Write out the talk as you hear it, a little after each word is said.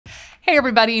Hey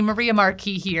everybody, Maria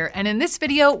Marquis here, and in this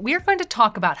video, we're going to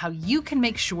talk about how you can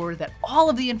make sure that all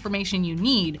of the information you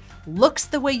need looks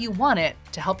the way you want it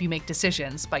to help you make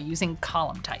decisions by using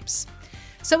column types.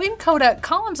 So in Coda,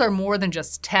 columns are more than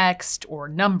just text or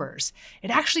numbers.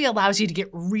 It actually allows you to get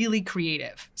really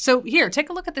creative. So here, take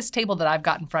a look at this table that I've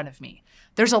got in front of me.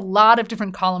 There's a lot of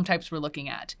different column types we're looking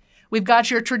at. We've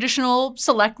got your traditional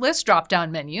select list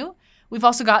drop-down menu. We've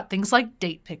also got things like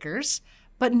date pickers.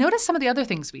 But notice some of the other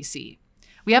things we see.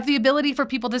 We have the ability for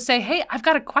people to say, hey, I've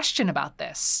got a question about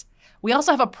this. We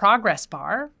also have a progress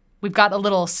bar. We've got a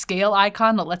little scale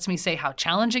icon that lets me say how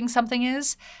challenging something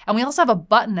is. And we also have a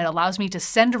button that allows me to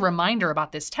send a reminder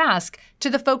about this task to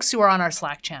the folks who are on our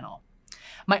Slack channel.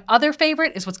 My other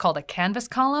favorite is what's called a canvas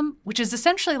column, which is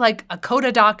essentially like a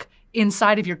Coda doc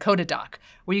inside of your Coda doc,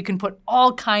 where you can put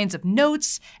all kinds of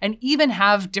notes and even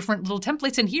have different little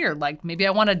templates in here, like maybe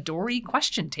I want a Dory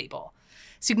question table.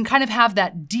 So you can kind of have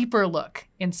that deeper look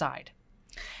inside.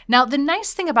 Now, the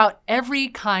nice thing about every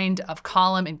kind of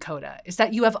column in Coda is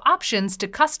that you have options to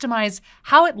customize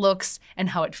how it looks and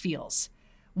how it feels.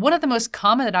 One of the most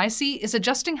common that I see is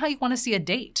adjusting how you want to see a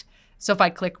date. So if I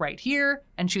click right here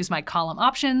and choose my column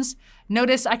options,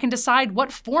 notice I can decide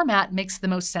what format makes the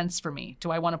most sense for me. Do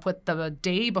I want to put the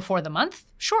day before the month?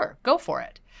 Sure, go for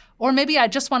it. Or maybe I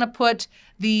just want to put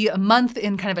the month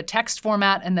in kind of a text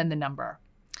format and then the number.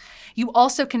 You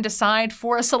also can decide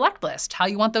for a select list how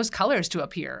you want those colors to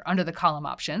appear under the column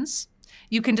options.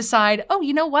 You can decide, oh,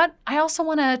 you know what? I also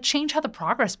want to change how the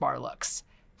progress bar looks.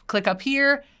 Click up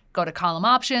here, go to column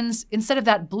options. Instead of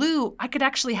that blue, I could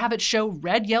actually have it show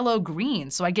red, yellow, green,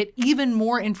 so I get even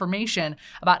more information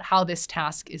about how this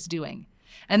task is doing.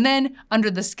 And then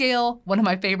under the scale, one of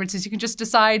my favorites is you can just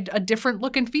decide a different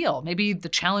look and feel. Maybe the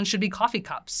challenge should be coffee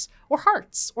cups or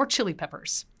hearts or chili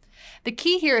peppers. The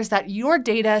key here is that your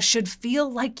data should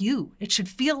feel like you. It should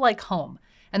feel like home.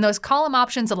 And those column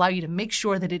options allow you to make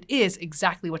sure that it is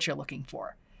exactly what you're looking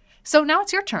for. So now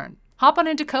it's your turn. Hop on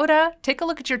into Coda, take a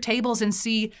look at your tables and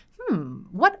see,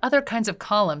 what other kinds of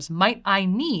columns might I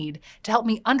need to help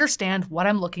me understand what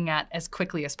I'm looking at as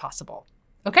quickly as possible?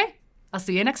 Okay, I'll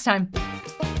see you next time.